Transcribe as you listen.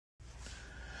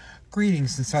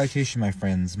Greetings and salutations, my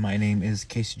friends. My name is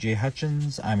Casey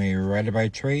Hutchins. I'm a writer by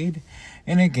trade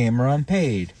and a gamer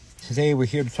unpaid. Today we're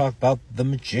here to talk about the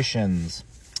Magicians.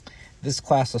 This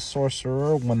class of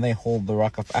sorcerer, when they hold the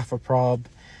Rock of Aphroprob,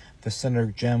 the center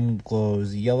gem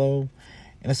glows yellow,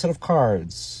 and a set of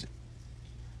cards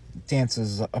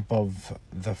dances above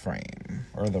the frame,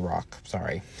 or the rock,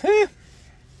 sorry.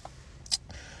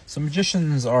 So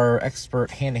magicians are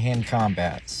expert hand-to-hand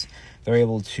combats. They're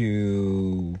able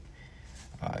to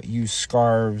use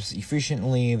scarves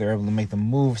efficiently. They're able to make them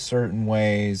move certain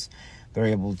ways. They're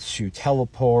able to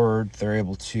teleport. They're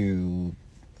able to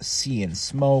see in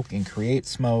smoke and create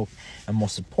smoke. And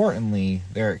most importantly,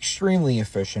 they're extremely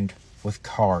efficient with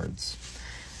cards.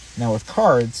 Now with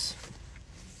cards,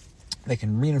 they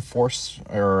can reinforce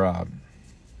or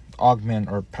augment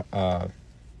or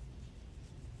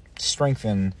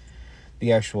strengthen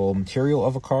the actual material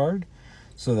of a card.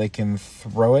 So they can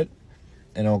throw it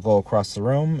and it'll go across the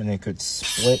room and it could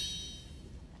split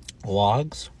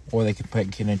logs, or they could put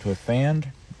it into a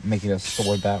fan, make it a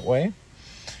sword that way.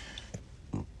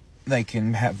 They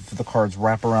can have the cards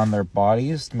wrap around their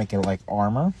bodies to make it like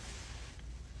armor.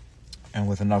 And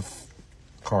with enough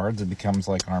cards, it becomes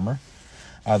like armor.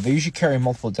 They usually carry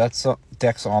multiple decks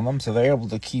on them, so they're able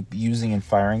to keep using and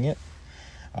firing it.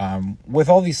 With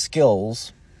all these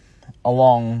skills,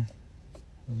 along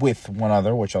with one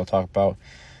other, which I'll talk about,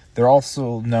 they're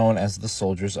also known as the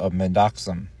Soldiers of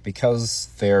Mendoxum, because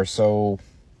they're so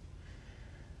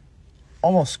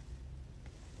almost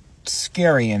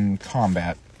scary in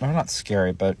combat. Well, not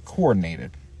scary, but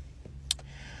coordinated.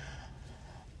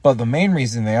 But the main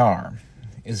reason they are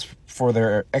is for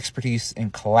their expertise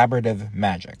in collaborative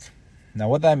magic. Now,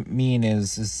 what that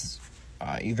means is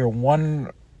either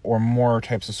one or more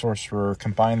types of sorcerer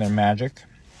combine their magic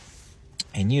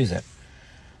and use it.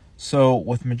 So,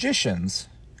 with magicians,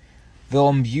 they'll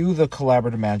imbue the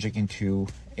collaborative magic into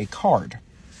a card.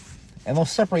 And they'll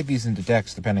separate these into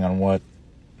decks depending on what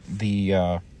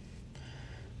the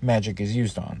magic is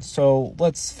used on. So,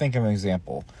 let's think of an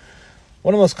example.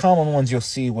 One of the most common ones you'll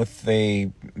see with a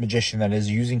magician that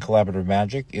is using collaborative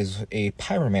magic is a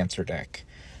pyromancer deck,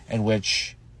 in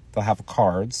which they'll have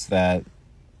cards that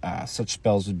such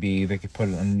spells would be, they could put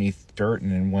it underneath dirt,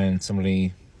 and then when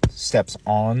somebody steps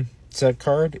on said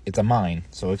card, it's a mine,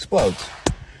 so it explodes.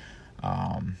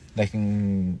 They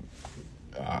can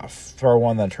throw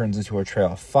one that turns into a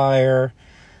trail of fire.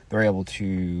 They're able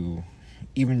to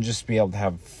even just be able to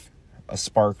have a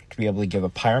spark to be able to give a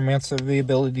pyromancer the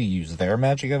ability to use their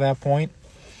magic at that point.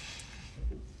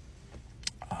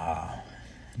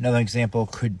 Another example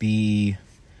could be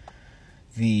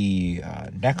the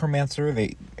necromancer.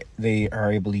 They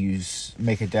are able to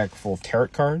make a deck full of tarot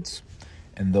cards,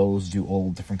 and those do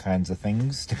all different kinds of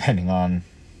things depending on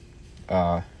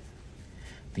the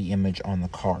image on the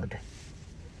card.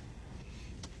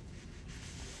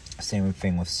 Same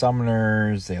thing with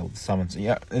summoners. They'll summon.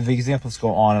 Yeah, the examples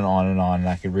go on and on and on, and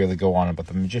I could really go on about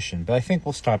the magician, but I think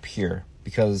we'll stop here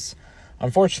because,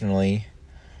 unfortunately,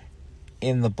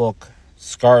 in the book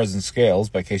Scars and Scales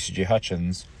by Casey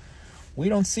Hutchins, we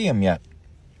don't see him yet.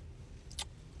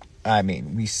 I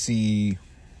mean, we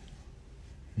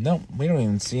don't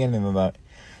even see any of that.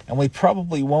 And we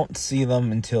probably won't see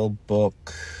them until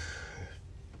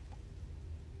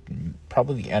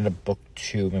probably the end of book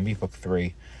 2, maybe book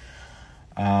 3.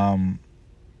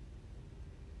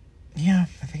 Yeah,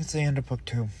 I think it's the end of book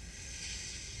 2.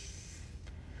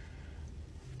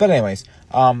 But anyways,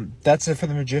 that's it for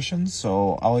the magicians.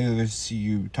 So I'll either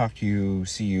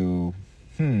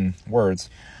words.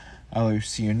 I'll either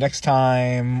see you next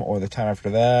time, or the time after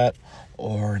that,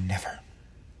 or never.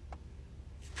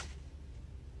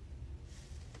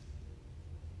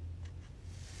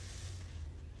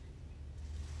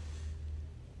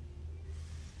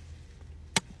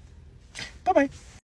 Bye-bye.